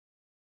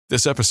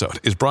This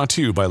episode is brought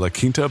to you by La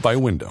Quinta by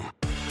Wyndham.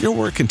 Your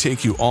work can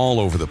take you all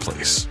over the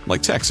place,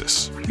 like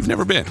Texas. You've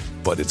never been,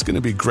 but it's going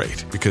to be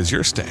great because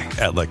you're staying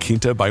at La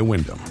Quinta by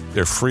Wyndham.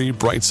 Their free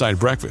Bright Side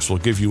breakfast will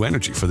give you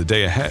energy for the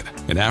day ahead.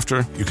 And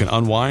after, you can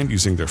unwind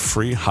using their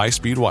free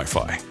high-speed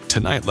Wi-Fi.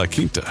 Tonight, La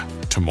Quinta.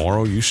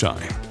 Tomorrow, you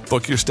shine.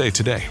 Book your stay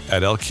today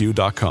at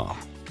lq.com.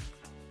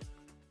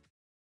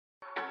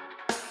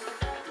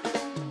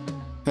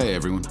 Hey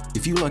everyone,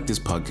 if you like this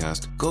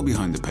podcast, go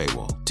behind the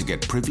paywall to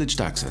get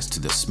privileged access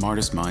to the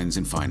smartest minds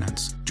in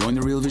finance. Join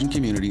the Real Vision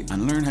community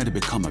and learn how to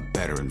become a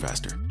better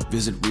investor.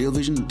 Visit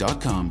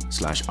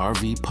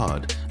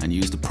realvision.com/RVPod and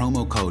use the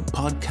promo code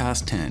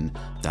PODCAST10,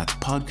 that's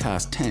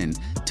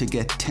PODCAST10, to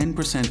get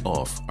 10%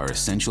 off our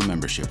essential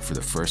membership for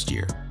the first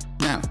year.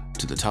 Now,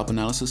 to the top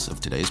analysis of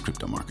today's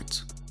crypto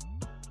markets.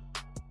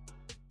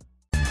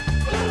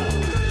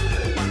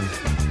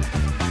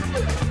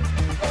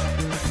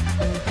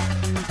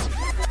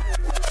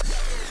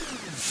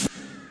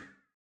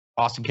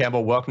 Austin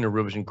Campbell, welcome to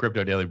Real Vision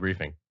Crypto Daily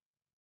Briefing.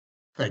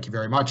 Thank you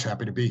very much.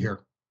 Happy to be here.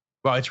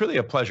 Well, it's really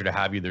a pleasure to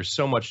have you. There's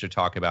so much to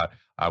talk about.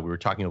 We were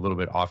talking a little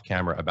bit off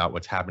camera about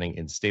what's happening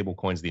in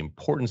stablecoins, the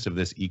importance of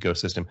this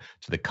ecosystem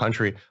to the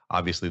country,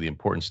 obviously the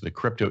importance to the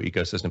crypto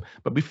ecosystem.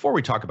 But before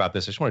we talk about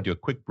this, I just want to do a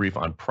quick brief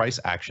on price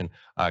action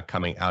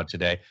coming out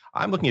today.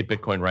 I'm looking at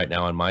Bitcoin right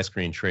now on my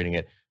screen, trading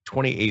at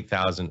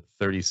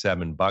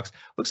 $28,037.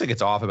 Looks like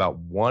it's off about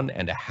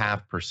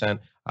 1.5%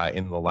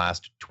 in the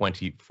last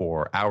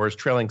 24 hours,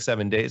 trailing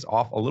 7 days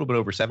off a little bit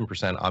over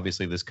 7%.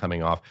 Obviously, this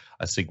coming off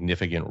a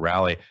significant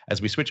rally. As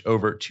we switch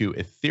over to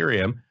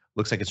Ethereum,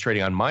 looks like it's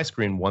trading on my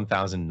screen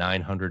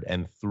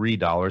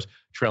 $1,903,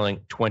 trailing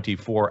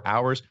 24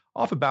 hours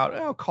off about,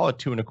 I'll call it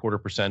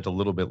 2.25%, a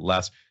little bit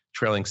less.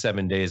 Trailing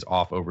 7 days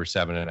off over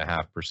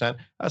 7.5%.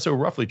 So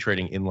roughly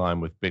trading in line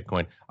with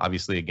Bitcoin,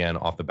 obviously, again,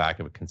 off the back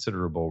of a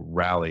considerable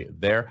rally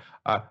there.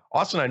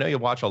 Austin, I know you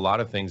watch a lot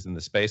of things in the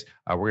space.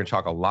 We're going to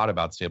talk a lot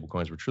about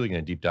stablecoins. We're truly going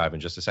to deep dive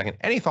in just a second.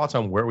 Any thoughts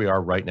on where we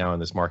are right now in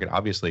this market?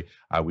 Obviously,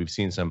 we've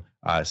seen some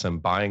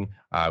buying.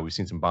 We've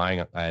seen some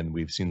buying, and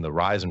we've seen the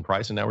rise in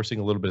price, and now we're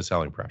seeing a little bit of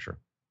selling pressure.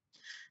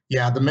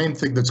 Yeah, the main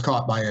thing that's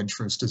caught my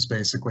interest is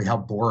basically how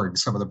boring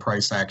some of the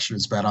price action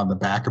has been on the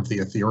back of the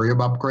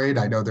Ethereum upgrade.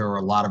 I know there were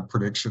a lot of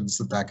predictions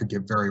that could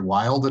get very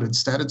wild, and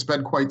instead it's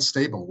been quite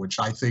stable, which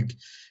I think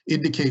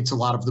indicates a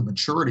lot of the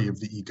maturity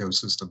of the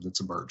ecosystem that's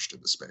emerged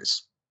in the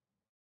space.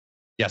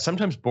 Yeah,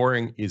 sometimes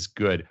boring is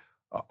good.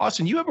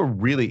 Austin, you have a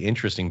really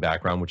interesting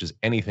background, which is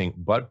anything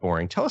but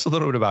boring. Tell us a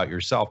little bit about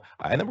yourself,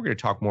 and then we're going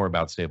to talk more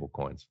about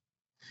stablecoins.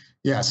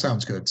 Yeah,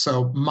 sounds good.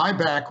 So my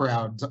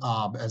background,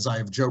 as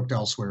I've joked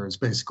elsewhere, is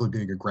basically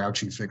being a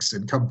grouchy fixed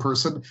income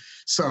person.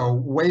 So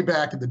way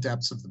back in the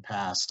depths of the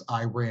past,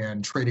 I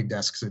ran trading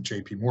desks at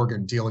JP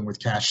Morgan dealing with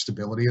cash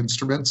stability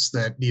instruments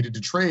that needed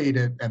to trade,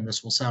 and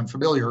this will sound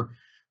familiar,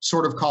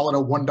 sort of call it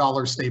a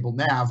 $1 stable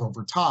NAV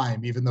over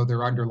time, even though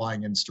their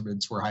underlying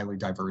instruments were highly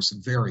diverse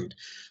and varied.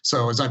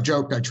 So as I've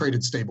joked, I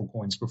traded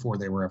stablecoins before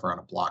they were ever on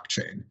a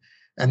blockchain.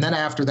 And then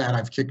after that,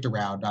 I've kicked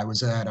around. I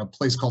was at a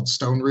place called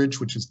Stone Ridge,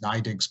 which is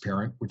NYDIG's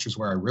parent, which is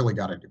where I really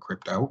got into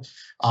crypto.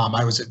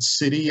 I was at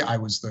Citi. I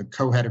was the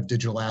co-head of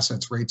digital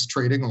assets rates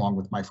trading, along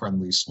with my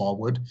friend Lee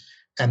Smallwood.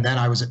 And then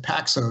I was at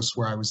Paxos,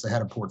 where I was the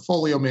head of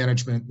portfolio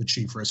management, the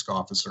chief risk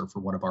officer for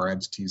one of our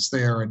entities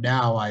there. And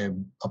now I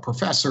am a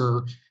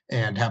professor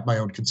and have my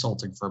own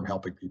consulting firm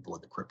helping people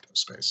in the crypto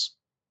space.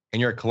 And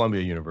you're at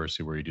Columbia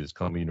University, where you do this,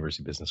 Columbia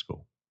University Business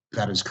School.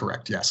 That is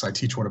correct. Yes, I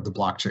teach one of the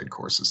blockchain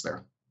courses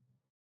there.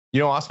 You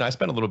know, Austin, I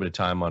spent a little bit of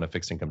time on a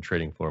fixed income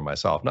trading floor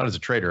myself, not as a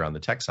trader on the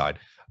tech side,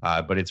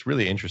 but it's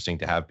really interesting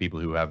to have people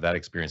who have that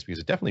experience because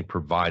it definitely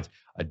provides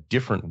a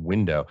different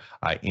window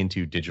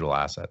into digital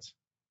assets.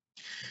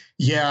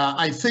 Yeah,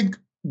 I think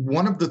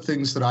one of the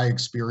things that I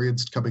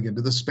experienced coming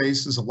into the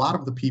space is a lot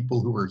of the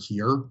people who are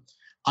here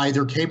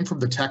either came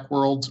from the tech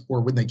world or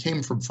when they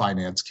came from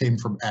finance, came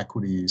from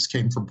equities,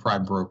 came from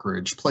prime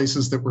brokerage,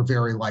 places that were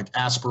very like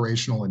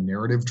aspirational and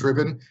narrative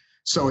driven.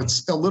 So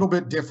it's a little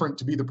bit different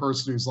to be the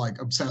person who's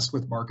like obsessed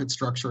with market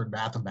structure and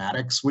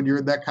mathematics when you're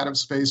in that kind of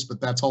space,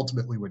 but that's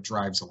ultimately what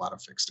drives a lot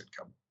of fixed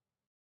income.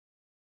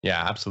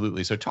 Yeah,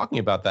 absolutely. So talking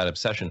about that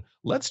obsession,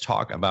 let's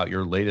talk about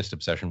your latest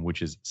obsession,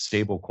 which is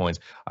stable coins.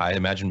 I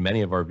imagine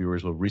many of our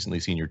viewers will have recently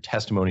seen your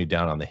testimony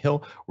down on the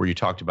Hill where you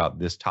talked about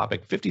this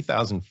topic,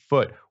 50,000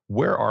 foot.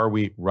 Where are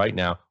we right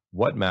now?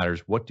 What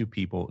matters? What do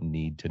people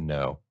need to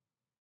know?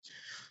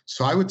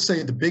 So I would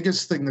say the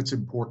biggest thing that's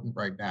important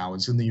right now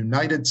is in the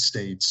United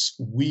States,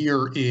 we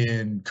are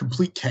in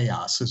complete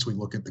chaos as we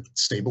look at the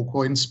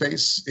stablecoin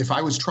space. If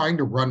I was trying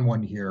to run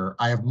one here,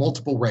 I have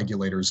multiple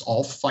regulators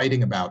all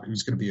fighting about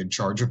who's going to be in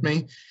charge of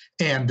me.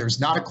 And there's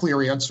not a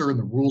clear answer, and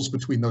the rules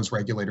between those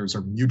regulators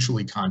are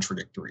mutually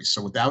contradictory.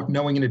 So without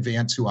knowing in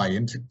advance who I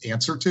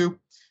answer to,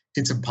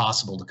 it's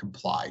impossible to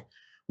comply.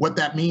 What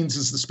that means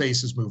is the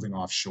space is moving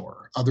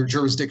offshore. Other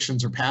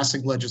jurisdictions are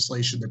passing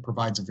legislation that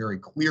provides a very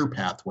clear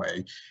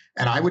pathway.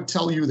 And I would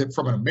tell you that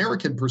from an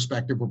American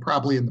perspective, we're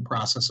probably in the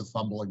process of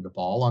fumbling the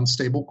ball on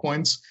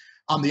stablecoins.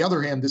 On the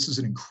other hand, this is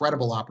an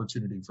incredible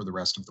opportunity for the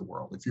rest of the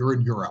world. If you're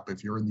in Europe,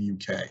 if you're in the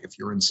UK, if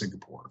you're in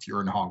Singapore, if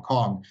you're in Hong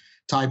Kong,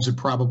 times have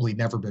probably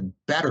never been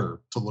better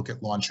to look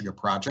at launching a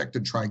project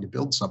and trying to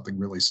build something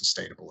really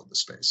sustainable in the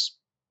space.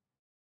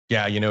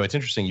 Yeah, it's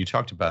interesting. You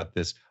talked about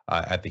this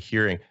at the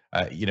hearing.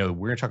 We're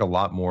going to talk a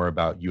lot more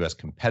about U.S.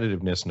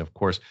 competitiveness and, of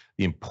course,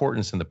 the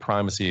importance and the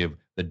primacy of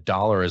the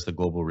dollar as the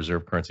global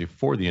reserve currency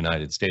for the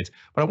United States.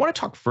 But I want to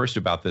talk first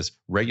about this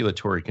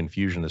regulatory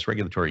confusion, this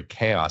regulatory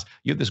chaos.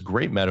 You have this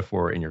great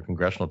metaphor in your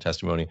congressional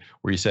testimony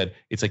where you said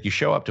it's like you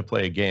show up to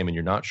play a game and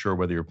you're not sure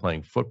whether you're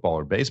playing football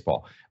or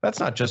baseball.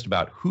 That's not just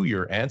about who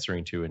you're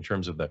answering to in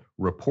terms of the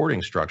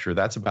reporting structure.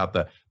 That's about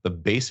the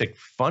basic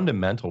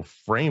fundamental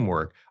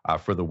framework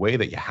for the way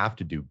that you have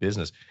to do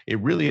business. It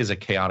really is a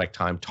chaotic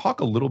time.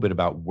 Talk a little bit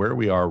about where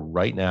we are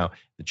right now,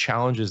 the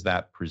challenges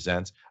that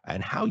presents,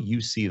 and how you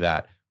see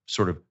that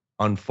sort of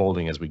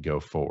unfolding as we go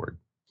forward.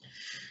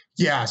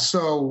 Yeah,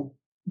 so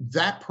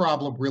that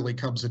problem really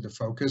comes into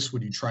focus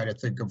when you try to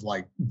think of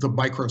like the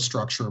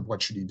microstructure of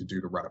what you need to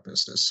do to run a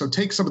business. So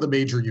take some of the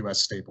major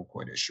US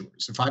stablecoin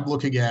issuers. If I'm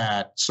looking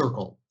at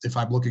Circle, if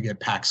I'm looking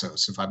at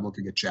Paxos, if I'm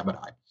looking at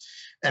Gemini,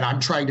 and I'm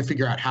trying to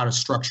figure out how to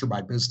structure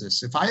my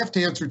business, if I have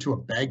to answer to a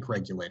bank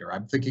regulator,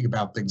 I'm thinking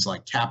about things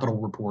like capital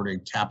reporting,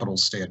 capital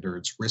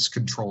standards, risk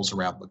controls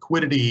around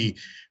liquidity,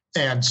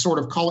 and sort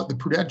of call it the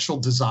prudential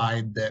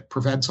design that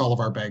prevents all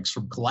of our banks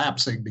from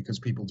collapsing because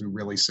people do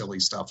really silly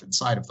stuff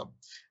inside of them.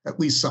 At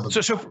least some of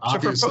them. So for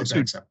folks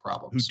banks have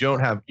problems. Who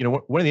don't have,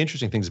 one of the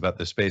interesting things about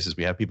this space is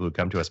we have people who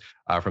come to us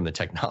from the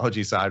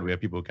technology side. We have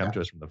people who come to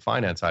us from the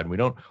finance side, and we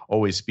don't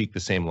always speak the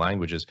same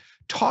languages.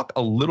 Talk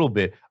a little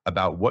bit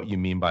about what you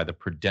mean by the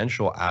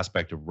prudential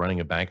aspect of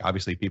running a bank.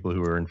 Obviously, people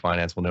who are in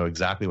finance will know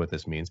exactly what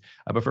this means.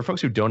 But for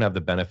folks who don't have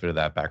the benefit of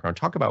that background,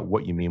 talk about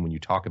what you mean when you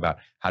talk about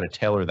how to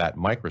tailor that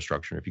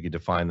microstructure, if you could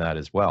define that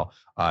as well,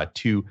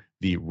 to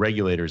the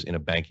regulators in a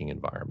banking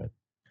environment.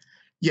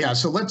 Yeah,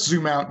 so let's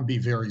zoom out and be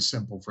very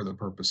simple for the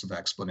purpose of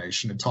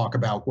explanation and talk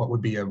about what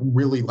would be a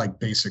really like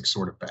basic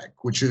sort of bank,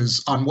 which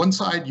is on one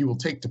side, you will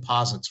take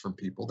deposits from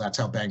people. That's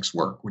how banks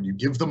work. When you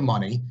give them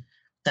money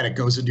and it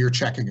goes into your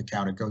checking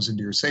account, it goes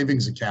into your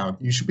savings account,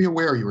 you should be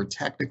aware you are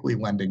technically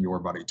lending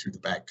your money to the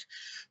bank.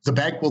 The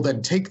bank will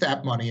then take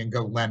that money and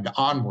go lend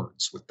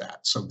onwards with that.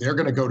 So they're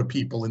going to go to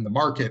people in the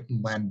market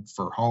and lend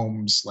for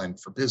homes,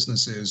 lend for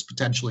businesses,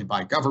 potentially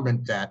buy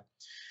government debt.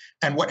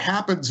 And what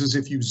happens is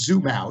if you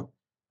zoom out,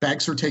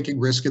 banks are taking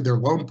risk in their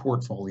loan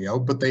portfolio,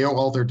 but they owe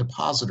all their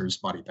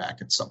depositors money back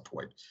at some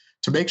point.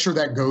 To make sure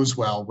that goes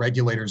well,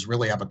 regulators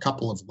really have a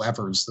couple of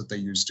levers that they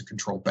use to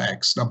control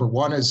banks. Number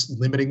one is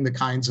limiting the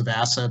kinds of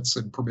assets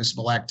and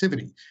permissible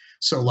activity.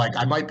 So like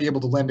I might be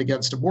able to lend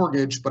against a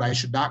mortgage, but I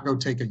should not go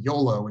take a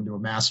YOLO into a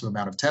massive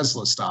amount of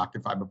Tesla stock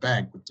if I'm a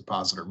bank with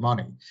depositor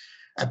money.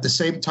 At the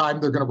same time,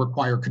 they're going to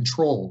require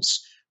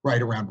controls,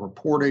 right, around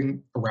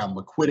reporting, around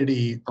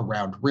liquidity,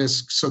 around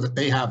risk, so that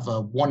they have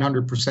a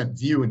 100%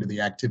 view into the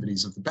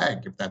activities of the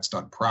bank if that's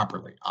done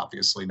properly.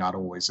 Obviously, not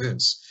always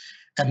is.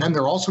 And then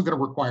they're also going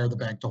to require the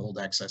bank to hold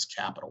excess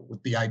capital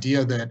with the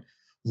idea that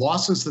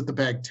losses that the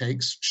bank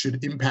takes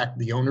should impact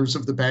the owners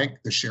of the bank,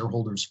 the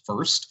shareholders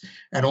first,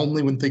 and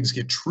only when things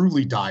get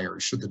truly dire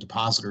should the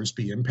depositors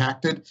be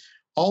impacted.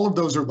 All of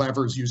those are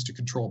levers used to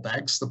control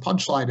banks. The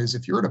punchline is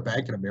if you're at a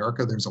bank in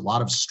America, there's a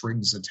lot of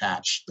strings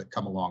attached that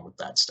come along with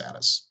that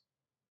status.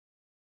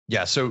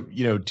 Yeah, so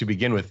to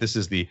begin with, this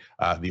is the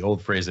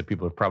old phrase that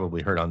people have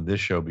probably heard on this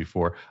show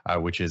before,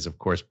 which is, of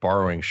course,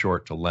 borrowing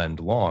short to lend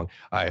long.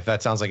 If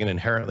that sounds like an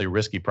inherently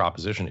risky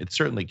proposition, it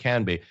certainly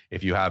can be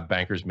if you have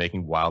bankers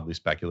making wildly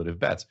speculative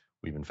bets.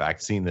 We've in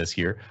fact seen this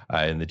here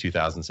in the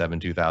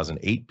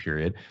 2007-2008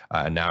 period.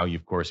 Now,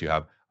 of course, you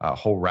have a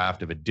whole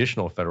raft of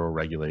additional federal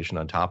regulation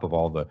on top of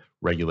all the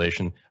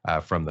regulation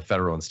from the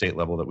federal and state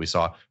level that we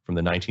saw from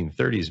the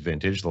 1930s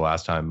vintage. The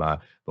last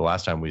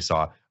time we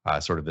saw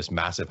sort of this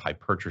massive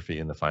hypertrophy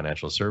in the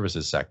financial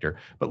services sector.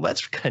 But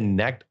let's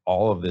connect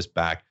all of this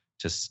back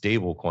to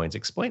stable coins.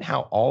 Explain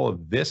how all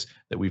of this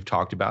that we've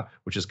talked about,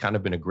 which has kind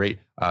of been a great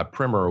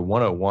primer or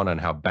 101 on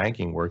how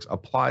banking works,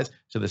 applies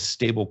to the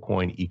stable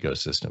coin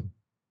ecosystem.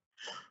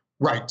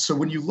 Right. So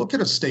when you look at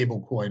a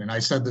stable coin, and I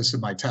said this in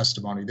my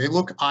testimony, they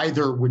look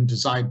either when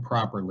designed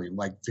properly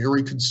like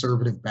very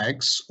conservative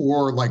banks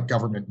or like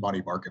government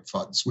money market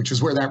funds, which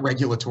is where that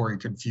regulatory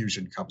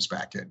confusion comes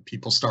back in.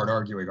 People start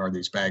arguing, are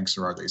these banks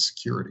or are they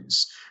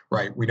securities?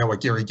 Right. We know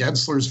what Gary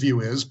Gensler's view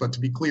is, but to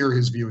be clear,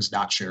 his view is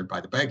not shared by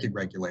the banking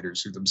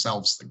regulators who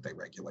themselves think they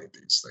regulate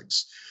these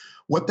things.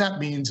 What that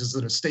means is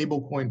that a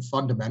stable coin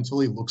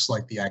fundamentally looks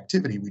like the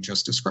activity we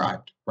just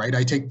described, right?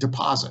 I take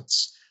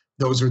deposits.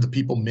 Those are the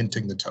people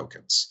minting the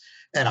tokens.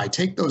 And I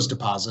take those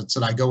deposits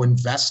and I go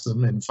invest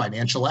them in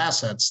financial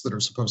assets that are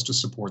supposed to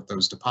support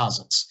those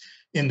deposits.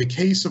 In the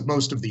case of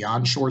most of the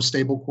onshore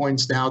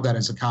stablecoins now, that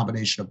is a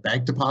combination of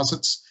bank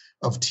deposits,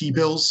 of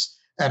T-bills,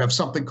 and of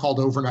something called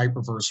overnight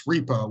reverse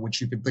repo, which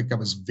you can think of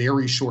as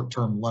very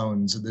short-term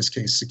loans, in this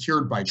case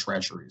secured by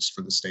treasuries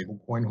for the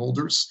stablecoin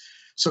holders.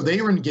 So they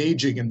are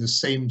engaging in the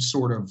same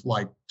sort of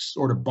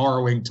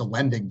borrowing to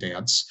lending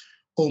dance,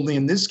 only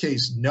in this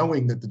case,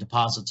 knowing that the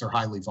deposits are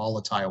highly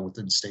volatile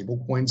within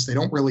stablecoins, they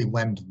don't really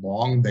lend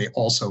long, they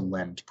also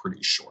lend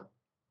pretty short.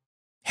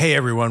 Hey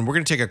everyone, we're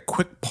going to take a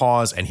quick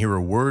pause and hear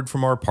a word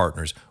from our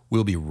partners.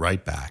 We'll be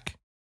right back.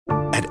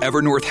 At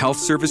Evernorth Health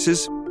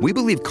Services, we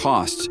believe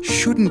costs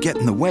shouldn't get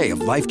in the way of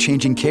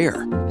life-changing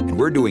care, and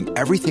we're doing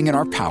everything in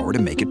our power to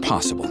make it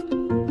possible.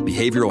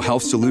 Behavioral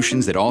health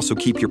solutions that also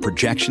keep your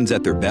projections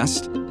at their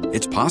best?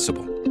 It's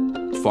possible.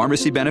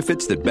 Pharmacy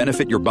benefits that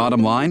benefit your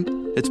bottom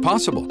line? It's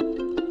possible.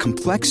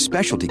 Complex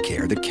specialty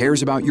care that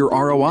cares about your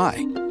ROI?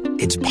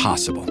 It's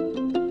possible.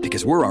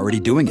 Because we're already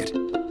doing it.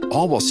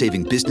 All while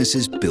saving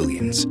businesses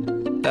billions.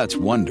 That's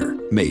Wonder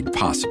made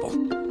possible.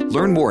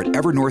 Learn more at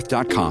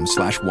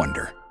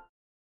evernorth.com/wonder.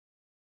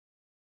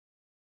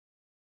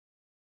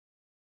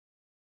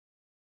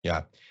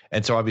 Yeah.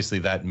 And so obviously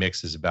that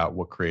mix is about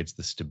what creates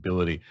the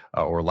stability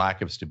or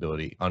lack of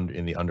stability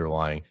in the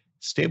underlying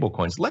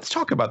stablecoins. Let's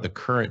talk about the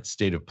current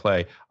state of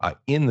play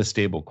in the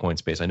stablecoin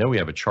space. I know we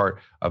have a chart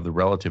of the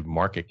relative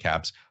market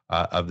caps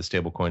of the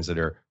stablecoins that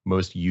are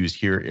most used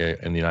here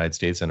in the United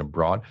States and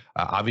abroad.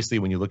 Obviously,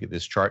 when you look at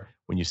this chart,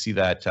 when you see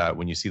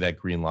that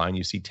green line,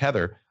 you see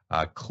Tether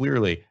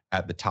clearly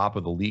at the top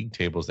of the league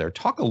tables there.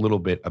 Talk a little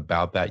bit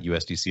about that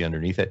USDC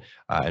underneath it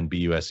and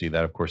BUSD.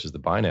 That, of course, is the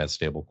Binance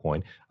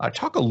stablecoin.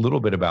 Talk a little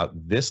bit about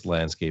this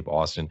landscape,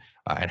 Austin,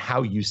 and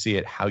how you see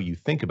it, how you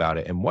think about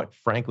it, and what,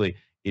 frankly,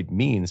 it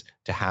means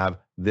to have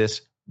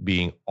this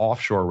being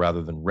offshore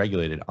rather than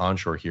regulated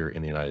onshore here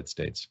in the United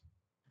States.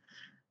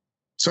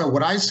 So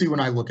what I see when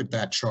I look at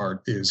that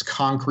chart is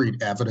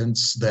concrete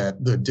evidence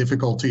that the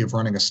difficulty of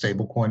running a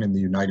stablecoin in the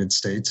United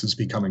States is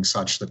becoming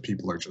such that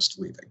people are just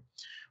leaving.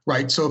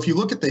 Right. So if you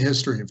look at the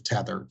history of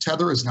Tether,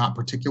 Tether is not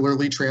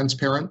particularly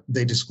transparent.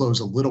 They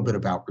disclose a little bit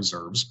about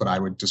reserves, but I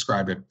would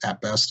describe it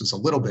at best as a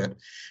little bit.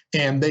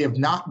 And they have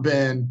not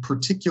been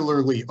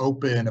particularly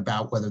open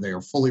about whether they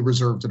are fully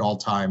reserved at all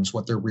times,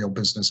 what their real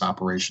business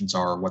operations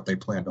are, what they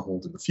plan to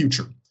hold in the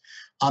future.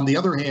 On the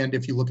other hand,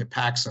 if you look at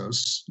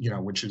Paxos,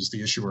 which is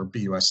the issuer of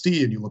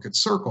BUSD, and you look at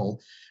Circle,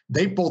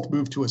 they both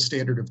moved to a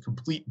standard of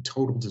complete and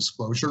total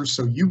disclosure.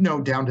 So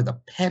down to the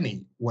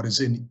penny what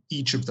is in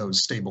each of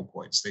those stable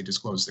coins. They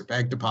disclose their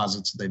bank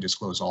deposits, they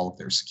disclose all of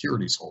their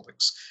securities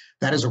holdings.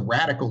 That is a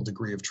radical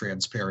degree of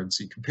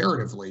transparency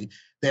comparatively.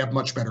 They have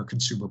much better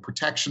consumer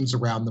protections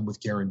around them with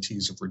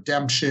guarantees of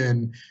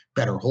redemption,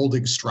 better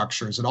holding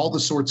structures, and all the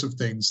sorts of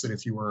things that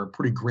if you were a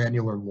pretty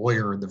granular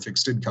lawyer in the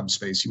fixed income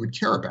space, you would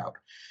care about.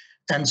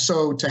 And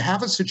so to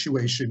have a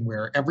situation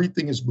where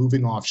everything is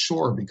moving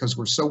offshore because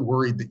we're so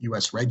worried that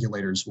US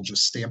regulators will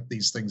just stamp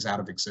these things out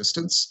of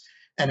existence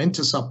and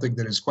into something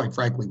that is quite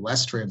frankly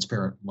less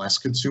transparent, less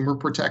consumer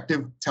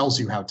protective, tells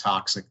you how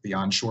toxic the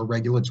onshore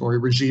regulatory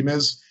regime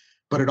is.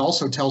 But it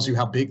also tells you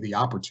how big the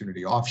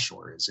opportunity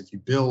offshore is. If you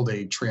build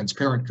a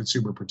transparent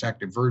consumer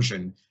protective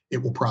version, it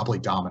will probably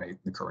dominate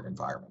the current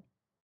environment.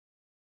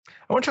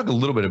 I want to talk a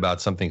little bit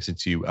about something,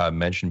 since you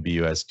mentioned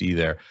BUSD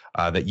there,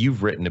 that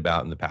you've written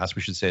about in the past.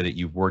 We should say that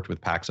you've worked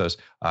with Paxos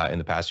in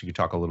the past. You could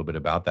talk a little bit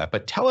about that.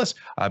 But tell us,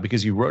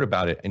 because you wrote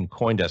about it in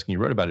CoinDesk, and you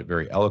wrote about it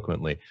very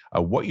eloquently,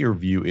 what your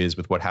view is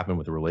with what happened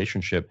with the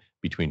relationship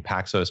between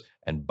Paxos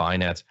and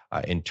Binance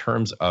in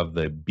terms of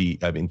the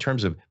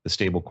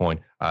stablecoin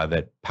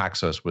that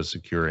Paxos was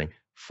securing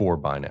for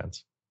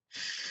Binance.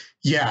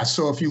 Yeah,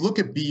 so if you look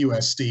at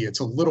BUSD, it's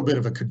a little bit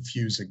of a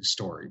confusing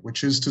story,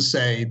 which is to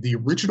say the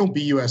original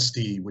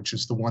BUSD, which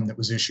is the one that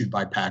was issued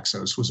by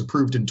Paxos, was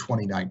approved in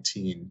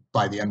 2019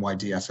 by the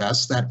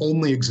NYDFS. That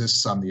only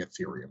exists on the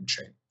Ethereum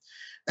chain.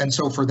 And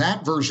so for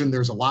that version,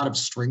 there's a lot of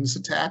strings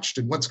attached.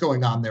 And what's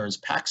going on there is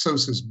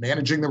Paxos is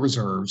managing the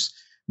reserves,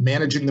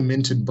 managing the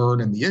mint and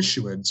burn and the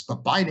issuance,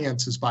 but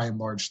Binance is by and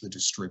large the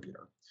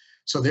distributor.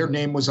 So their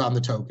name was on the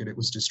token. It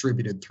was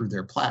distributed through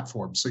their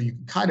platform. So you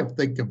can kind of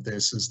think of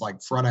this as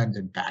like front end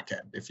and back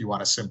end, if you want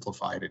to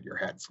simplify it in your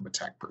head from a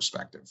tech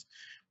perspective.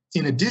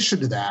 In addition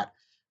to that,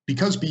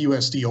 because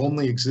BUSD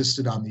only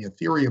existed on the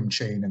Ethereum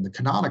chain and the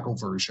canonical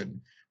version,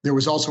 there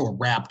was also a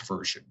wrapped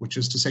version, which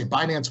is to say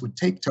Binance would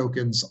take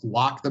tokens,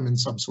 lock them in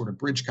some sort of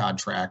bridge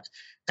contract,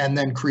 and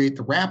then create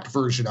the wrapped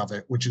version of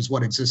it, which is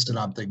what existed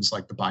on things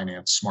like the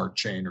Binance Smart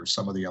Chain or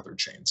some of the other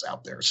chains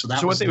out there. So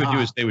what they would do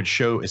is they would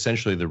show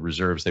essentially the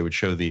reserves. They would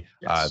show the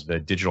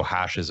digital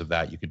hashes of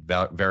that. You could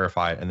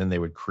verify it, and then they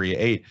would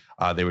create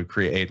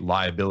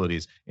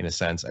liabilities in a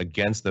sense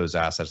against those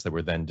assets that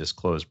were then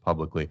disclosed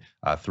publicly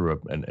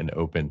through an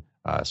open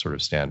sort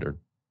of standard.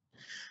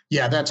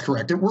 Yeah, that's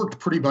correct. It worked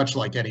pretty much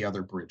like any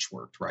other bridge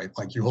worked, right?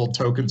 Like you hold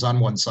tokens on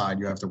one side,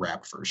 you have the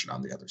wrapped version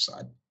on the other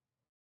side.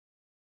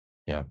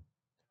 Yeah.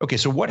 Okay,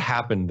 so what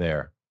happened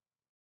there?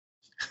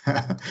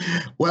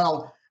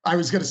 Well, I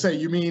was going to say,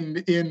 you mean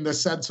in the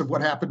sense of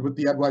what happened with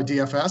the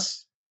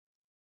NYDFS?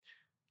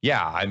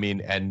 Yeah, I mean,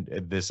 and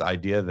this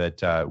idea that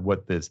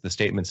the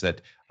statements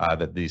that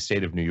the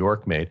state of New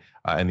York made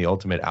and the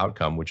ultimate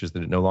outcome, which is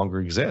that it no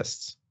longer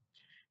exists.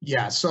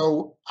 Yeah,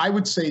 so I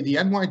would say the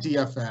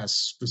NYDFS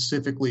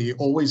specifically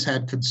always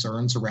had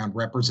concerns around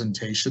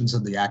representations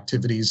of the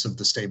activities of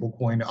the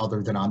stablecoin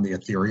other than on the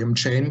Ethereum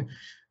chain.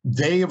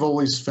 they have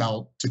always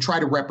felt, to try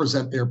to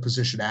represent their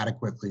position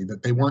adequately,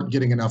 that they weren't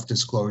getting enough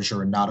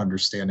disclosure and not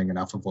understanding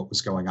enough of what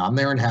was going on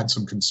there, and had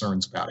some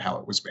concerns about how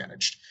it was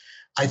managed.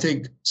 I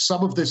think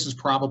some of this is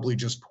probably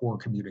just poor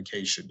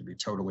communication, to be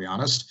totally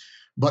honest.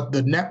 But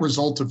the net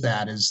result of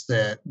that is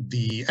that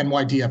the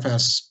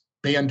NYDFS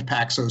banned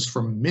Paxos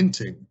from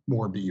minting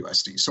more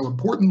BUSD. So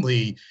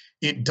importantly,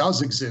 it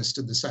does exist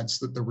in the sense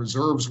that the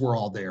reserves were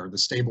all there, the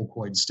stable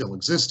coins still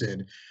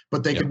existed,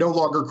 but they could no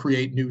longer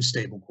create new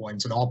stable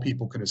coins, and all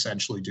people could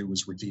essentially do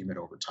was redeem it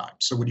over time.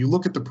 So when you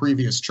look at the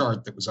previous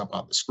chart that was up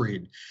on the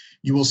screen,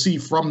 you will see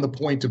from the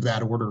point of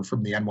that order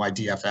from the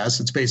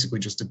NYDFS, it's basically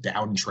just a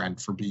downtrend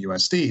for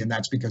BUSD, and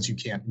that's because you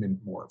can't mint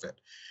more of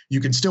it.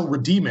 You can still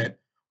redeem it.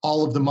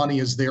 All of the money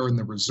is there in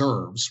the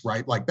reserves,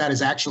 right? Like that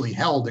is actually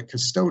held at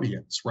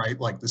custodians, right?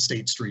 Like the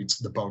State Streets,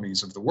 the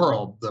Bonies of the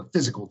world, the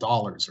physical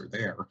dollars are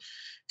there.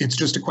 It's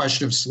just a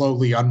question of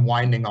slowly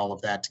unwinding all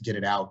of that to get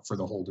it out for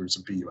the holders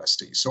of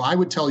BUSD. So I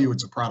would tell you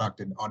it's a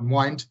product in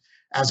unwind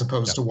as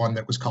opposed to one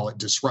that was, call it,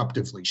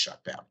 disruptively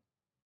shut down.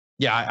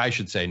 Yeah, I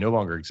should say no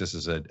longer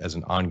exists as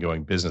an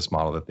ongoing business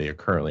model that they are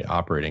currently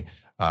operating.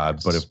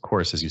 But of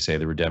course, as you say,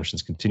 the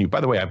redemptions continue.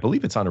 By the way, I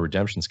believe it's on a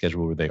redemption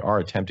schedule where they are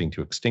attempting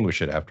to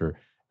extinguish it after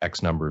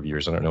X number of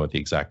years. I don't know what the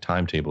exact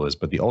timetable is,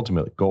 but the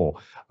ultimate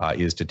goal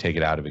is to take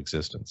it out of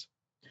existence.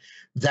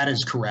 That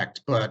is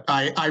correct. But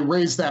I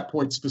raise that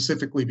point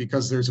specifically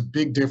because there's a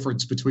big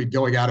difference between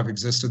going out of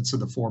existence in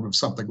the form of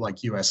something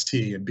like UST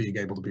and being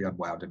able to be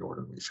unwound in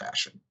orderly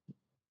fashion.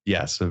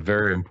 Yes, a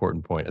very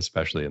important point,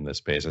 especially in this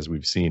space, as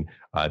we've seen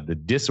the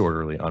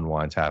disorderly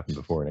unwinds happen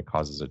before, and it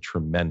causes a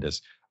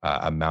tremendous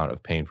amount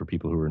of pain for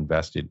people who are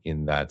invested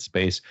in that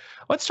space.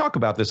 Let's talk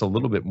about this a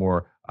little bit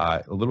more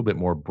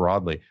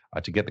broadly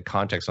to get the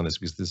context on this,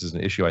 because this is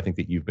an issue I think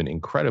that you've been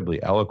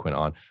incredibly eloquent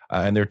on.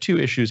 And there are two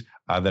issues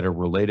that are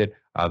related,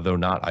 though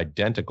not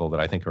identical, that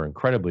I think are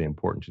incredibly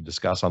important to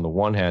discuss. On the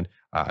one hand,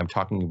 I'm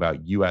talking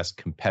about U.S.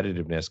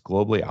 competitiveness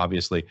globally.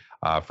 Obviously,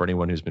 for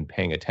anyone who's been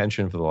paying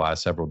attention for the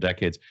last several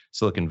decades,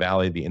 Silicon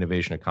Valley, the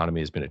innovation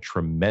economy, has been a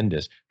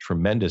tremendous,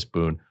 tremendous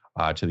boon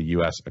to the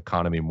U.S.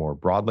 economy more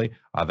broadly.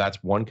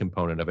 That's one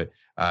component of it.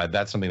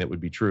 That's something that would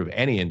be true of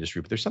any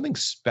industry, but there's something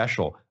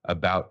special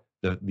about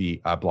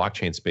the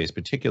blockchain space,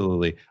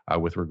 particularly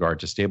with regard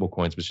to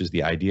stablecoins, which is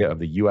the idea of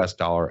the U.S.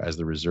 dollar as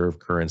the reserve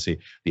currency,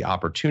 the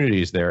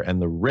opportunities there,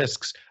 and the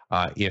risks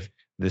if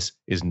this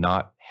is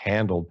not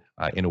handled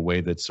in a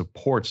way that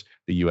supports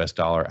the U.S.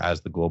 dollar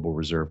as the global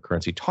reserve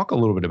currency. Talk a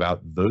little bit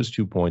about those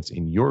 2 points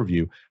in your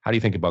view. How do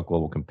you think about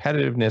global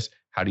competitiveness?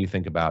 How do you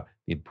think about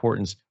the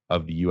importance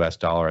of the U.S.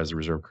 dollar as a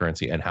reserve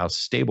currency, and how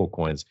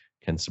stablecoins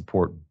can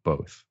support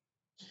both?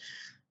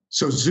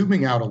 So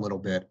zooming out a little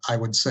bit, I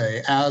would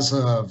say, as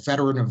a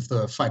veteran of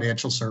the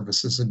financial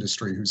services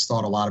industry who's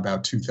thought a lot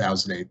about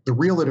 2008, the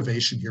real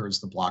innovation here is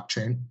the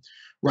blockchain,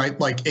 right?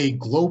 Like a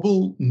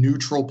global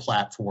neutral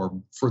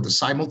platform for the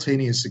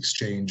simultaneous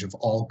exchange of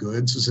all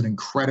goods is an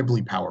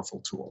incredibly powerful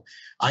tool.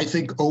 I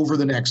think over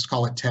the next,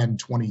 call it 10,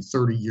 20,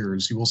 30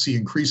 years, you will see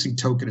increasing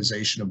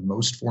tokenization of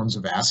most forms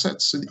of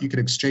assets so that you can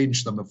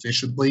exchange them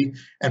efficiently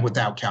and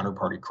without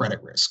counterparty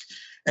credit risk.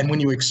 And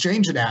when you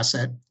exchange an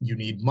asset, you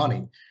need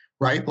money,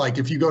 right? Like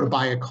if you go to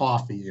buy a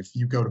coffee, if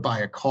you go to buy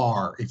a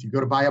car, if you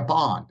go to buy a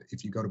bond,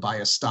 if you go to buy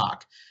a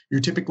stock,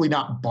 you're typically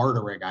not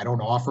bartering. I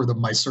don't offer them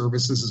my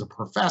services as a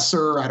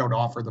professor. I don't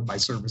offer them my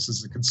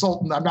services as a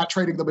consultant. I'm not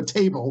trading them a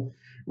table,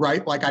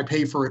 right? Like I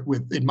pay for it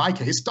with, in my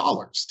case,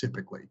 dollars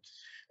typically.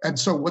 And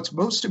so what's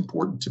most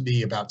important to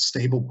me about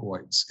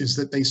stablecoins is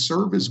that they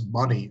serve as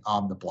money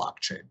on the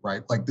blockchain,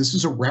 right? Like this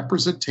is a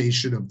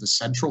representation of the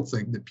central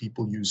thing that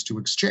people use to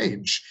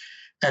exchange.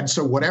 And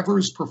so whatever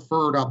is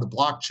preferred on the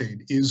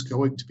blockchain is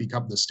going to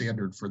become the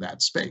standard for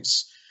that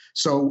space.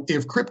 So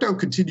if crypto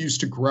continues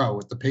to grow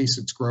at the pace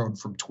it's grown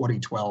from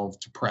 2012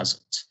 to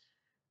present,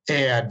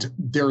 and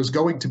there is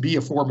going to be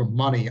a form of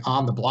money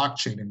on the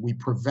blockchain, and we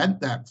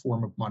prevent that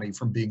form of money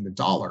from being the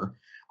dollar,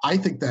 I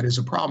think that is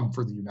a problem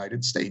for the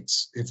United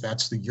States. If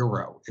that's the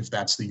euro, if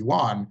that's the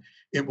yuan,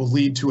 it will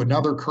lead to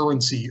another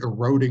currency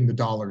eroding the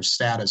dollar's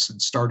status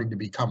and starting to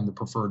become the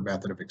preferred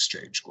method of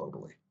exchange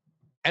globally.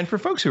 And for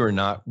folks who are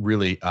not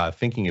really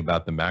thinking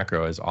about the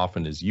macro as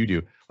often as you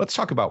do, let's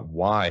talk about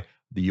why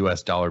the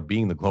U.S. dollar,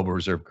 being the global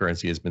reserve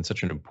currency, has been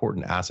such an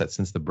important asset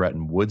since the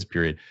Bretton Woods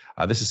period.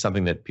 This is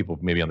something that people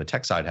maybe on the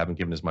tech side haven't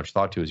given as much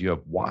thought to as you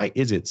have. Why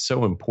is it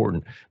so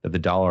important that the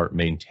dollar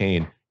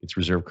maintain its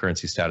reserve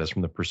currency status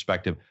from the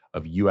perspective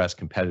of U.S.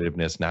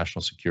 competitiveness,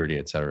 national security,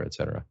 et cetera, et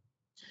cetera?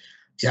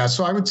 Yeah,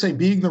 so I would say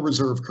being the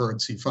reserve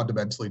currency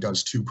fundamentally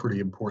does two pretty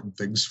important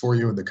things for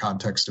you in the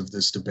context of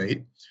this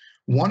debate.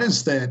 One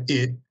is that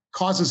it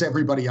causes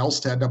everybody else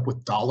to end up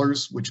with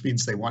dollars, which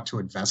means they want to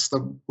invest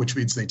them, which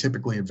means they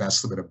typically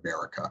invest them in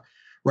America,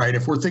 right?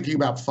 If we're thinking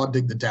about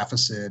funding the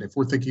deficit, if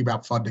we're thinking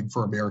about funding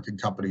for American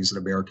companies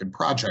and American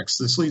projects,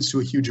 this leads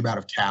to a huge amount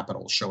of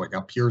capital showing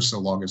up here so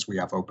long as we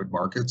have open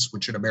markets,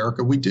 which in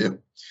America we do.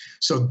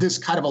 So this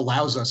kind of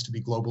allows us to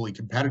be globally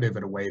competitive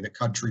in a way that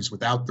countries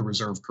without the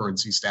reserve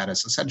currency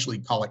status essentially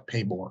call it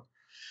pay more.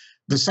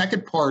 The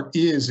second part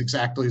is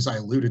exactly as I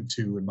alluded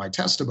to in my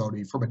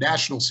testimony. From a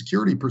national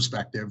security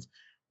perspective,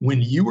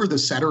 when you are the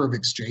center of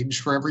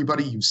exchange for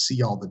everybody, you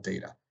see all the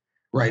data,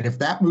 right? If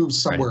that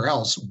moves somewhere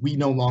else, we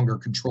no longer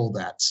control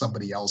that,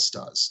 somebody else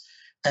does.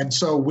 And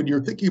so when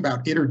you're thinking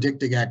about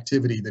interdicting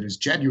activity that is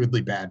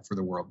genuinely bad for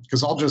the world,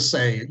 because I'll just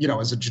say,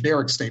 as a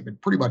generic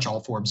statement, pretty much all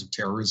forms of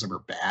terrorism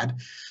are bad.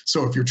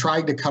 So if you're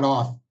trying to cut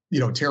off,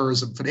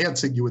 terrorism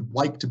financing, you would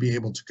like to be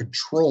able to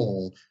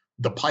control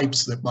the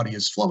pipes that money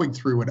is flowing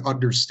through and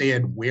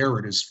understand where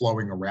it is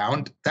flowing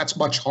around. That's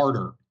much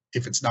harder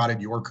if it's not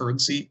in your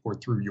currency or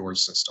through your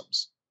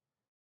systems.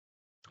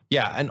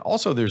 Yeah, and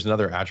also there's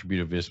another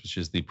attribute of this, which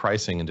is the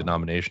pricing and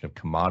denomination of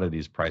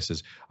commodities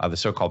prices, the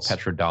so-called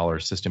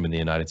petrodollar system in the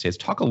United States.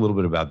 Talk a little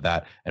bit about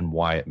that and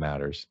why it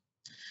matters.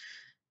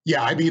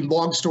 Yeah, I mean,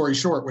 long story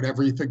short, when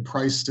everything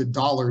priced in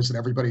dollars and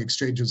everybody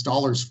exchanges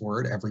dollars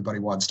for it, everybody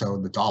wants to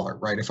own the dollar,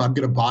 right? If I'm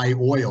going to buy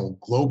oil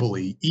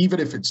globally,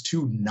 even if it's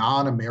two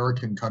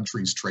non-American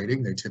countries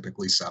trading, they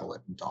typically settle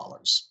it in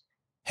dollars.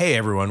 Hey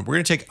everyone, we're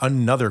going to take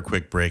another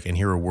quick break and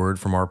hear a word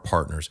from our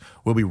partners.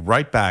 We'll be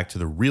right back to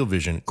the Real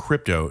Vision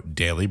Crypto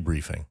Daily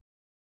Briefing.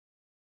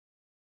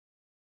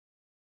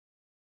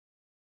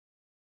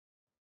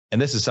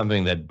 And this is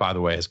something that, by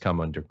the way, has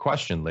come under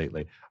question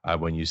lately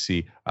when you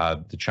see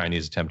the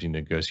Chinese attempting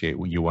to negotiate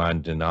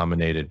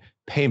yuan-denominated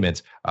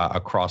payments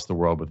across the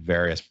world with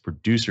various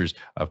producers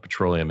of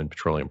petroleum and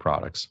petroleum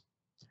products.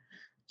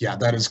 Yeah,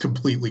 that is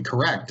completely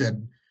correct.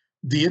 And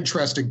the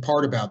interesting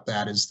part about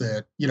that is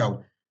that,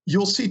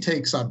 you'll see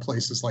takes on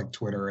places like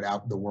Twitter and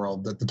out in the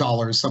world that the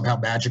dollar is somehow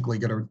magically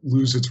going to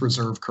lose its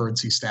reserve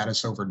currency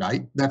status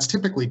overnight. That's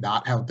typically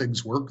not how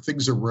things work.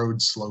 Things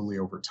erode slowly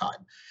over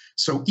time.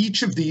 So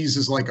each of these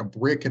is like a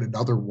brick in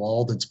another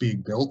wall that's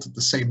being built at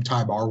the same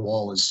time our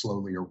wall is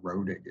slowly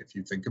eroding, if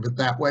you think of it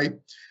that way.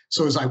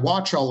 So as I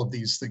watch all of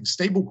these things,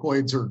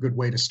 stablecoins are a good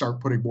way to start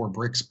putting more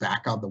bricks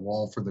back on the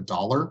wall for the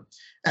dollar.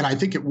 And I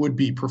think it would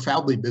be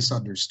profoundly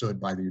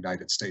misunderstood by the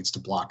United States to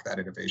block that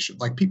innovation.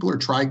 Like, people are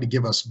trying to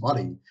give us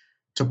money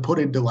to put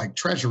into like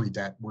treasury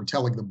debt. We're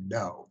telling them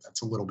no.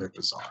 That's a little bit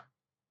bizarre.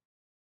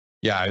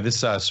 Yeah, this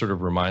sort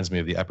of reminds me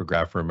of the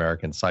epigraph for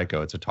American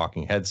Psycho. It's a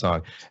Talking Head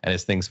song, and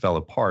as things fell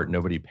apart,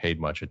 nobody paid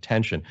much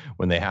attention.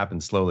 When they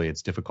happen slowly,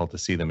 it's difficult to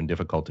see them and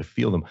difficult to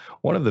feel them.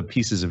 One of the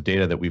pieces of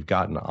data that we've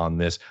gotten on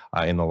this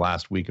in the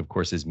last week, of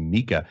course, is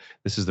MiCA.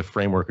 This is the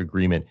framework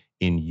agreement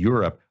in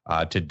Europe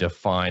to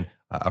define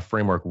a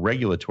framework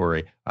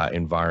regulatory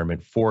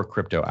environment for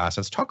crypto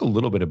assets. Talk a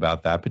little bit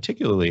about that,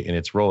 particularly in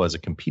its role as a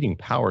competing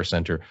power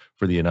center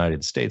for the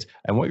United States,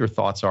 and what your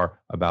thoughts are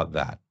about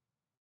that.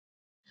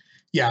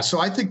 Yeah, so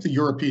I think the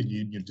European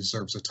Union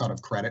deserves a ton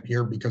of credit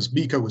here because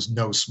MiCA was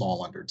no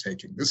small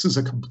undertaking. This is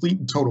a complete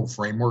and total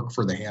framework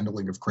for the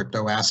handling of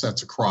crypto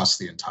assets across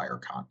the entire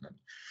continent.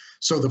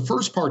 So the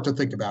first part to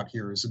think about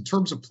here is in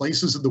terms of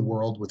places in the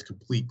world with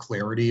complete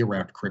clarity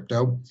around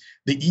crypto,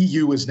 the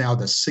EU is now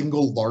the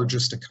single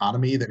largest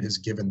economy that has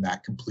given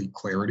that complete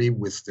clarity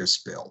with this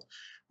bill,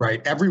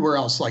 right? Everywhere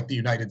else, like the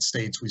United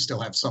States, we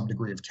still have some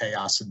degree of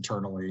chaos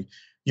internally.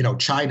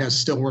 China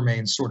still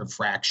remains sort of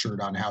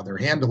fractured on how they're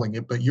handling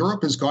it, but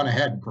Europe has gone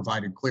ahead and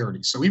provided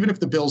clarity. So even if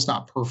the bill's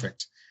not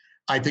perfect,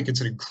 I think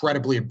it's an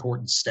incredibly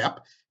important step.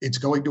 It's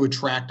going to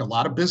attract a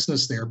lot of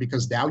business there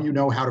because now you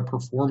know how to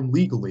perform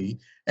legally,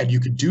 and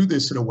you can do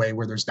this in a way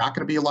where there's not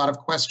going to be a lot of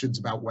questions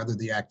about whether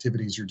the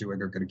activities you're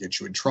doing are going to get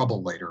you in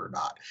trouble later or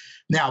not.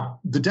 Now,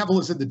 the devil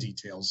is in the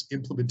details.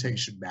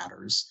 Implementation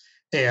matters.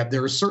 And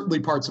there are certainly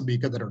parts of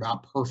MiCA that are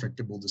not perfect,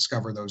 and we'll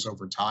discover those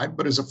over time.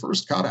 But as a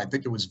first cut, I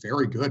think it was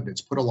very good.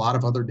 It's put a lot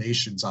of other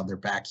nations on their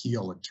back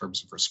heel in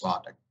terms of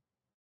responding.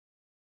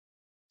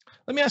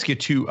 Let me ask you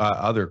two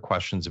other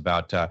questions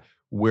about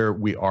where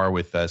we are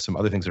with some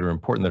other things that are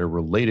important that are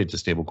related to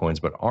stablecoins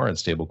but aren't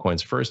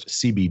stablecoins. First,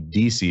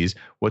 CBDCs.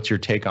 What's your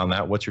take on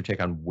that? What's your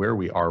take on where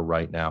we are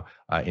right now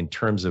in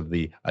terms of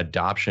the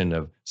adoption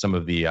of some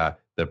of the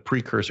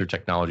precursor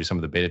technology, some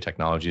of the beta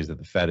technologies that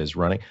the Fed is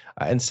running?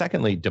 And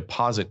secondly,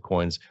 deposit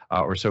coins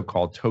or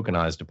so-called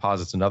tokenized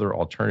deposits, another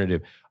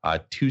alternative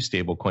to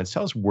stablecoins.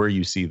 Tell us where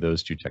you see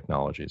those two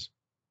technologies.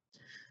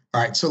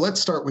 All right, so let's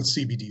start with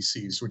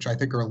CBDCs, which I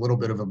think are a little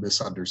bit of a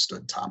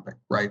misunderstood topic,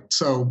 right?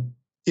 So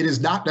it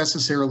is not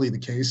necessarily the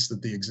case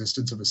that the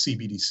existence of a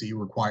CBDC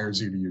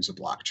requires you to use a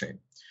blockchain.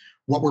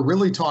 What we're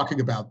really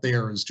talking about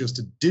there is just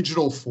a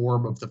digital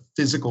form of the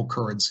physical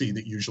currency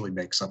that usually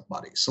makes up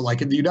money. So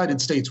like in the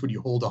United States, when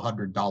you hold a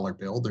 $100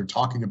 bill, they're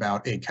talking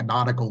about a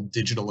canonical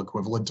digital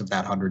equivalent of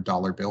that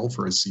 $100 bill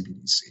for a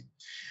CBDC.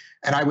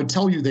 And I would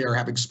tell you there,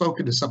 having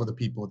spoken to some of the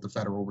people at the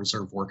Federal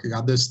Reserve working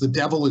on this, the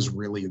devil is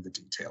really in the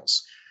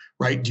details,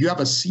 right? Do you have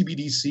a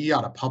CBDC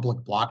on a public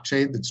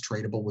blockchain that's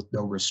tradable with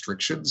no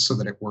restrictions so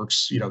that it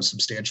works,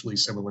 substantially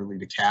similarly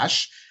to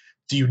cash?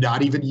 Do you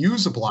not even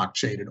use a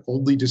blockchain and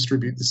only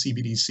distribute the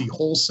CBDC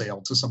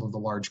wholesale to some of the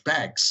large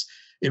banks?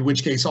 In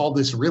which case, all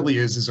this really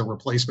is a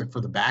replacement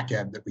for the back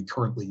end that we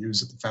currently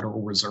use at the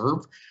Federal Reserve.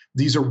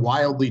 These are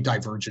wildly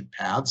divergent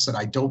paths, and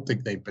I don't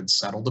think they've been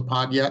settled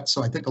upon yet.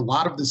 So I think a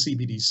lot of the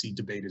CBDC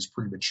debate is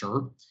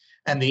premature.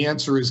 And the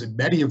answer is in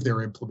many of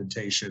their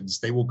implementations,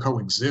 they will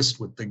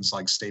coexist with things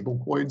like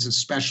stablecoins,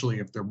 especially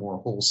if they're more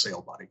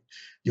wholesale money.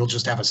 You'll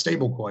just have a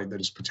stablecoin that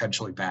is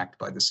potentially backed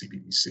by the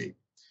CBDC.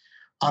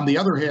 On the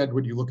other hand,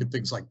 when you look at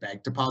things like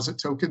bank deposit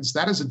tokens,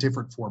 that is a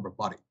different form of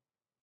money.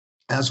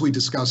 As we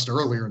discussed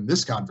earlier in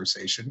this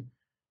conversation,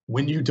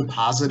 when you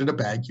deposit at a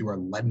bank, you are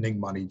lending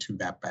money to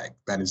that bank.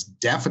 That is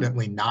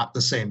definitely not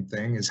the same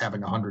thing as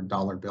having a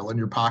 $100 bill in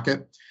your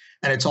pocket.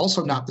 And it's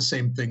also not the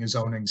same thing as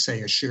owning,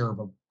 say, a share of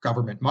a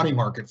government money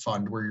market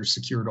fund where you're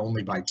secured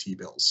only by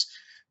T-bills.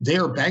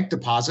 Their bank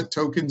deposit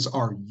tokens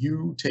are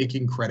you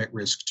taking credit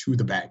risk to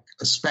the bank,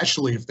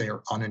 especially if they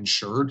are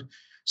uninsured.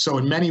 So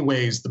in many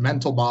ways, the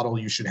mental model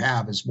you should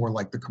have is more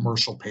like the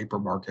commercial paper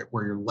market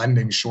where you're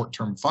lending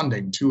short-term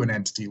funding to an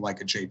entity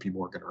like a JP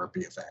Morgan or a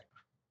BofA.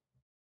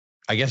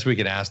 I guess we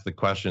can ask the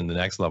question, the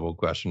next level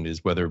question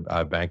is whether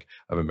Bank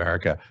of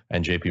America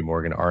and JP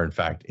Morgan are in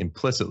fact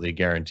implicitly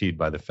guaranteed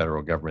by the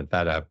federal government.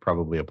 That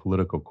probably a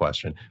political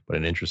question, but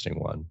an interesting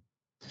one.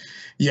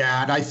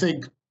 Yeah, and I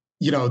think,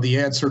 the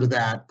answer to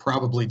that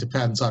probably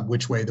depends on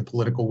which way the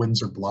political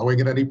winds are blowing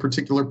at any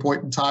particular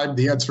point in time.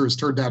 The answer has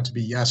turned out to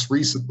be yes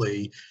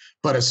recently,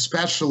 but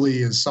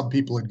especially as some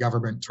people in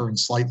government turn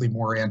slightly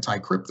more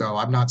anti-crypto,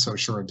 I'm not so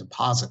sure a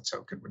deposit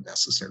token would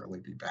necessarily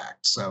be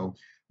backed. So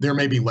there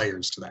may be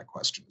layers to that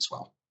question as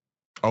well.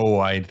 Oh,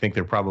 I think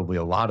there are probably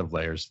a lot of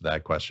layers to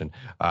that question.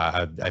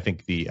 I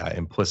think the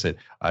implicit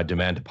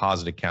demand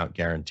deposit account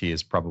guarantee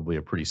is probably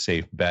a pretty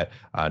safe bet,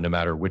 no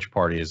matter which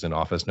party is in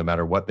office, no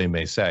matter what they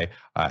may say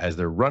as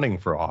they're running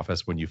for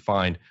office. When you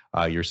find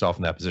yourself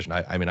in that position,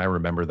 I mean, I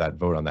remember that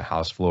vote on the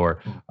House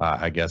floor,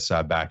 I guess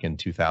back in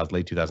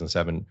late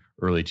 2007,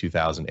 early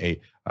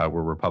 2008, where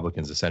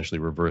Republicans essentially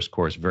reversed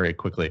course very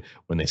quickly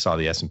when they saw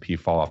the S&P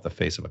fall off the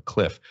face of a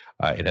cliff.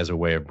 It has a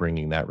way of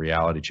bringing that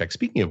reality check.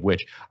 Speaking of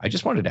which, I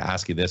just wanted to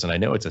ask you this, and I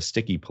know it's a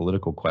sticky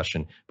political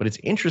question, but it's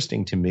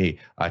interesting to me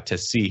to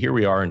see here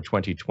we are in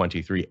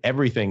 2023.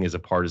 Everything is a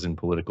partisan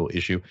political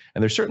issue,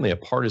 and there's certainly a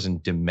partisan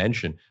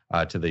dimension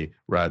to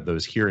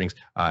those hearings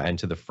and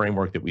to the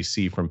framework that we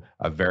see from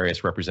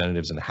various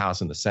representatives in the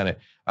House and the Senate.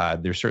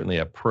 There's certainly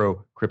a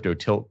pro-crypto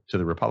tilt to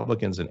the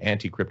Republicans and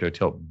anti-crypto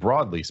tilt,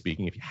 broadly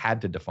speaking, if you had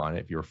to define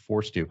it, if you were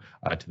forced to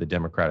the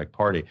Democratic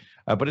Party.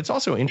 But it's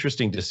also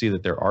interesting to see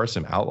that there are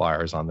some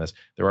outliers on this.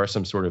 There are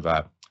some sort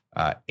of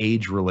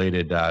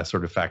age-related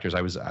sort of factors.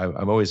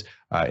 I'm always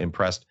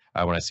impressed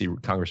when I see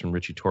Congressman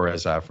Richie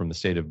Torres from the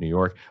state of New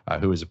York,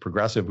 who is a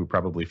progressive, who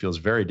probably feels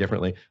very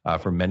differently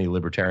from many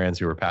libertarians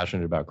who are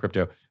passionate about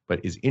crypto, but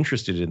is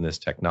interested in this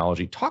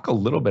technology. Talk a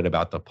little bit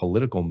about the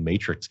political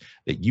matrix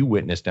that you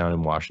witnessed down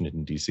in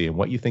Washington, D.C., and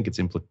what you think its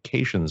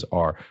implications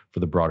are for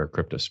the broader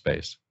crypto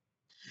space.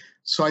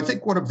 So I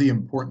think one of the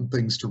important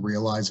things to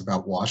realize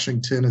about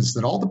Washington is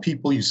that all the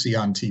people you see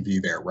on TV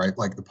there, right,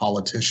 like the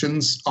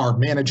politicians, are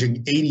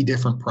managing 80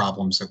 different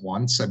problems at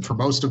once. And for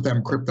most of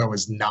them, crypto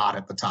is not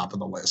at the top of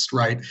the list,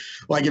 right?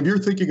 Like if you're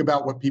thinking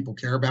about what people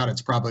care about,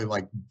 it's probably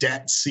like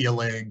debt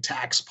ceiling,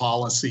 tax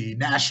policy,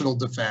 national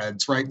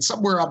defense, right? And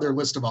somewhere on their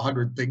list of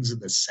 100 things in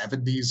the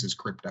 70s is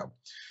crypto.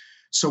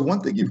 So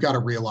one thing you've got to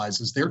realize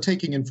is they're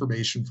taking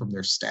information from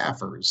their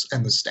staffers,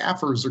 and the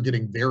staffers are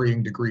getting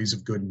varying degrees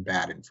of good and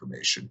bad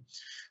information.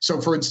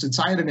 So for instance,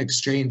 I had an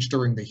exchange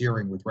during the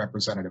hearing with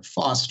Representative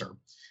Foster,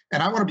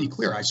 and I want to be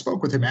clear, I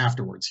spoke with him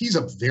afterwards. He's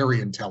a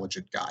very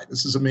intelligent guy.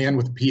 This is a man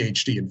with a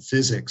PhD in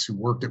physics who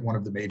worked at one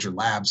of the major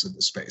labs in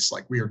the space.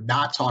 Like, we are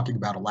not talking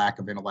about a lack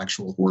of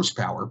intellectual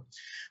horsepower.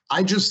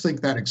 I just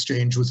think that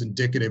exchange was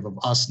indicative of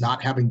us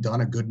not having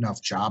done a good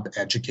enough job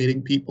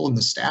educating people, and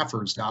the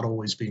staffers not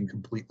always being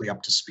completely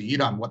up to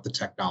speed on what the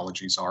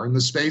technologies are in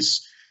the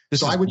space.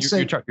 I would say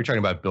you're talking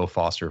about Bill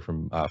Foster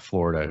from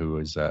Florida, who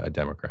is a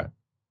Democrat.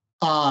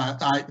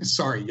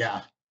 Sorry,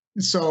 yeah.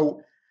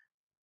 So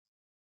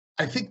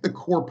I think the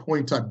core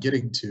point I'm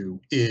getting to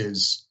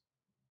is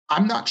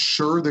I'm not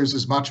sure there's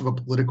as much of a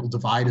political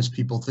divide as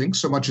people think,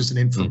 so much as an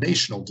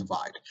informational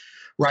divide.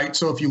 Right.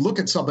 So if you look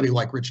at somebody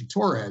like Richie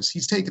Torres,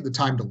 he's taken the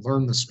time to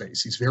learn the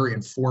space. He's very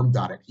informed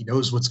on it. He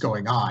knows what's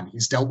going on.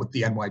 He's dealt with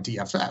the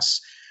NYDFS.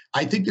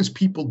 I think as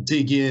people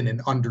dig in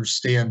and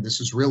understand this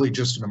is really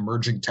just an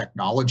emerging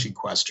technology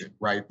question,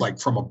 right? Like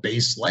from a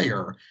base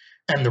layer.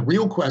 And the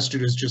real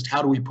question is just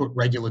how do we put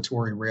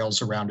regulatory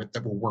rails around it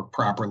that will work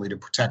properly to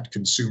protect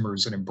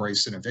consumers and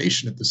embrace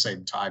innovation at the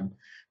same time?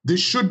 This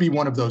should be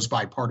one of those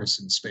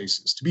bipartisan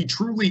spaces. To be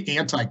truly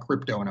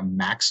anti-crypto in a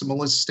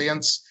maximalist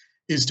stance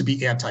is to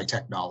be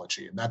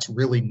anti-technology. And that's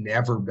really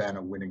never been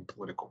a winning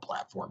political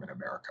platform in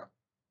America.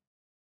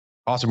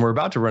 Awesome. We're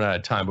about to run out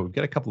of time, but we've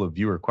got a couple of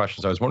viewer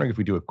questions. I was wondering if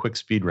we do a quick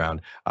speed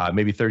round,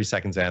 maybe 30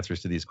 seconds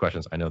answers to these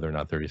questions. I know they're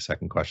not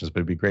 30-second questions,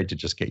 but it'd be great to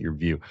just get your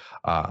view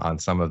on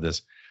some of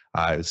this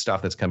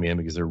stuff that's coming in,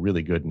 because they're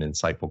really good and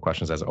insightful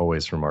questions, as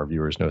always, from our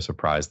viewers. No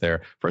surprise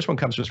there. First one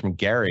comes just from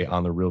Gary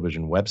on the Real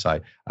Vision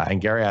website.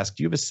 And Gary asks,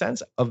 do you have a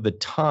sense of the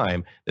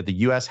time that the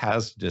U.S.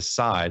 has to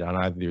decide on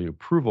either the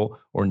approval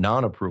or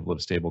non-approval of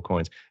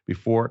stablecoins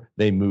before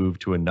they move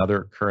to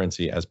another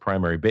currency as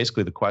primary?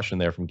 Basically, the question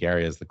there from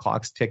Gary is, the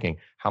clock's ticking.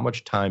 How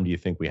much time do you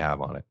think we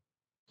have on it?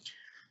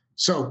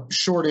 So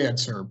short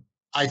answer,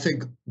 I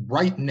think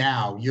right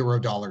now,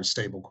 Eurodollar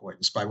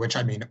stablecoins, by which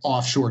I mean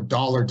offshore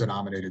dollar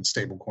denominated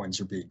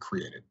stablecoins, are being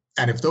created.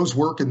 And if those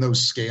work and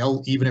those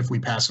scale, even if we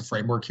pass a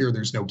framework here,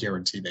 there's no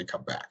guarantee they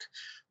come back.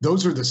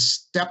 Those are the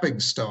stepping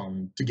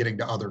stone to getting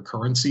to other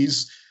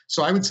currencies.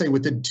 So I would say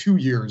within 2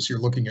 years, you're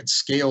looking at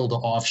scaled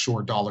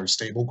offshore dollar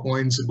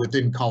stablecoins. And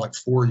within, call it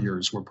 4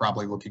 years, we're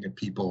probably looking at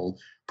people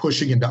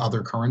pushing into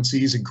other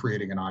currencies and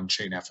creating an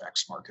on-chain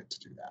FX market to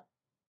do that.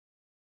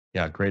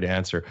 Yeah, great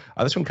answer.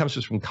 This one comes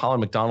just from Colin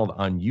McDonald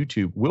on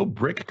YouTube. Will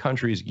BRIC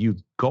countries use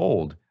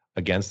gold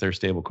against their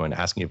stablecoin?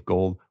 Asking if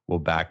gold will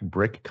back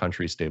BRIC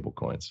country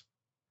stablecoins.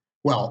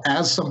 Well,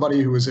 as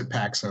somebody who was at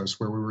Paxos,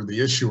 where we were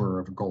the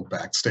issuer of a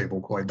gold-backed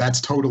stablecoin, that's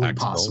totally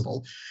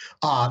possible.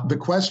 The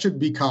question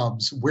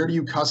becomes, where do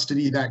you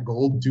custody that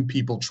gold? Do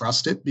people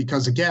trust it?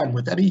 Because again,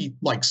 with any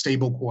like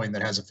stablecoin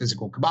that has a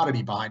physical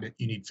commodity behind it,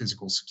 you need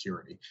physical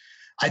security.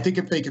 I think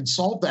if they can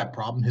solve that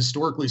problem,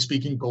 historically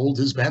speaking, gold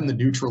has been the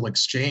neutral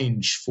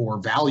exchange for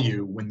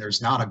value when there's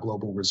not a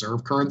global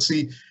reserve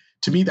currency.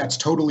 To me, that's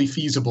totally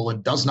feasible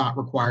and does not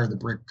require the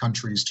BRIC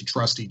countries to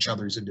trust each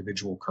other's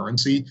individual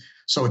currency.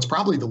 So it's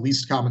probably the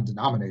least common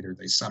denominator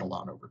they settle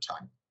on over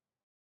time.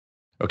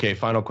 Okay,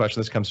 final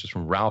question. This comes just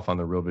from Ralph on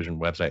the Real Vision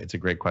website. It's a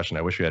great question.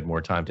 I wish we had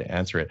more time to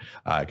answer it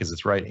because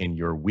it's right in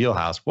your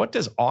wheelhouse. What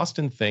does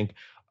Austin think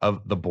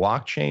of the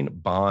blockchain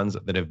bonds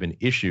that have been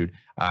issued?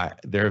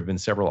 There have been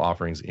several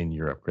offerings in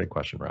Europe. Great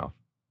question, Ralph.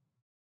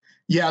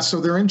 Yeah, so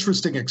they're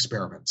interesting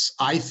experiments.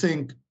 I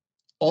think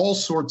all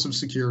sorts of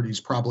securities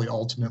probably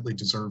ultimately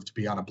deserve to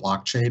be on a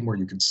blockchain where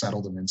you can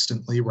settle them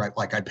instantly, right?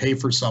 Like I pay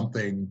for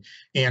something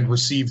and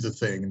receive the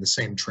thing in the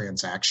same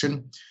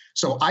transaction.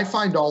 So I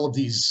find all of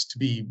these to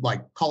be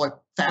like, call it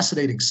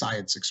fascinating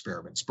science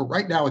experiments. But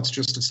right now it's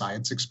just a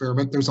science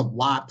experiment. There's a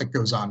lot that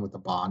goes on with the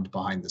bond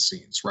behind the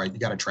scenes, right? You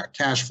got to track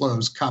cash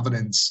flows,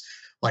 covenants,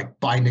 like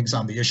bindings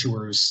on the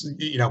issuers,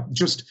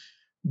 just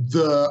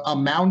the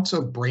amount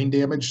of brain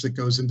damage that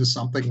goes into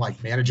something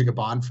like managing a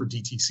bond for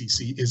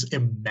DTCC is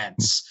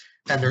immense.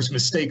 And there's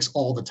mistakes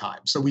all the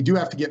time. So we do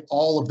have to get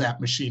all of that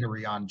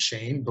machinery on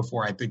chain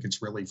before I think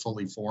it's really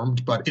fully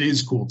formed, but it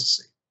is cool to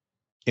see.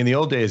 In the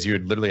old days, you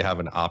would literally have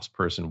an ops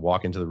person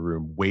walk into the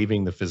room,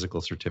 waving the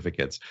physical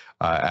certificates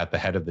at the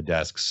head of the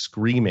desk,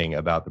 screaming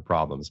about the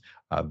problems.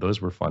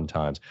 Those were fun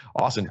times.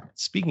 Austin,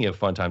 speaking of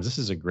fun times, this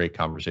is a great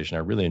conversation.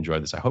 I really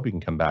enjoyed this. I hope you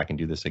can come back and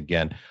do this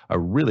again. A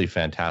really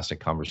fantastic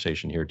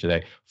conversation here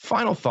today.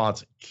 Final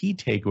thoughts, key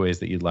takeaways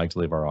that you'd like to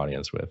leave our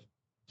audience with.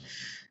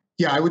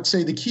 Yeah, I would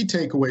say the key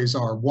takeaways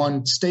are,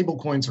 one,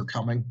 stablecoins are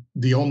coming.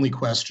 The only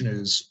question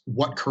is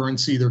what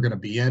currency they're going to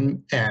be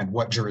in and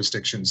what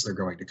jurisdictions they're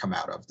going to come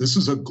out of. This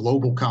is a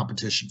global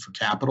competition for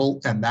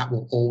capital, and that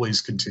will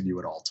always continue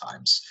at all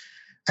times.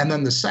 And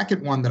then the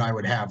second one that I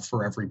would have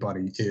for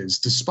everybody is,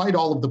 despite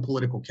all of the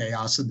political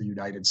chaos in the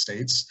United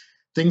States,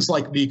 things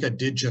like MiCA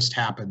did just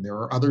happen. There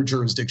are other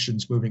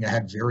jurisdictions moving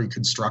ahead very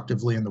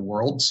constructively in the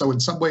world. So in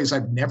some ways,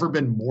 I've never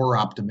been more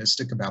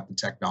optimistic about the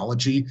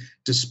technology,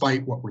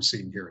 despite what we're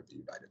seeing here in the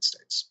United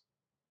States.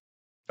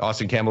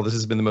 Austin Campbell, this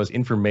has been the most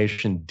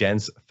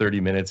information-dense 30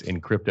 minutes in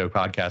crypto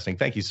podcasting.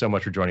 Thank you so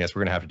much for joining us.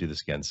 We're going to have to do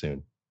this again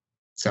soon.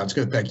 Sounds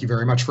good. Thank you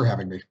very much for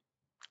having me.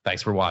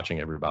 Thanks for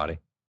watching, everybody.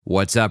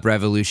 What's up,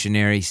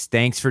 revolutionaries?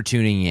 Thanks for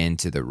tuning in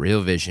to the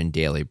Real Vision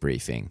Daily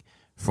Briefing.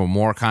 For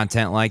more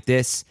content like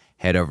this,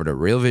 head over to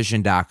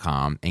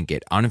realvision.com and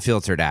get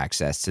unfiltered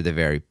access to the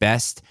very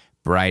best,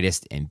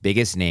 brightest, and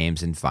biggest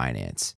names in finance.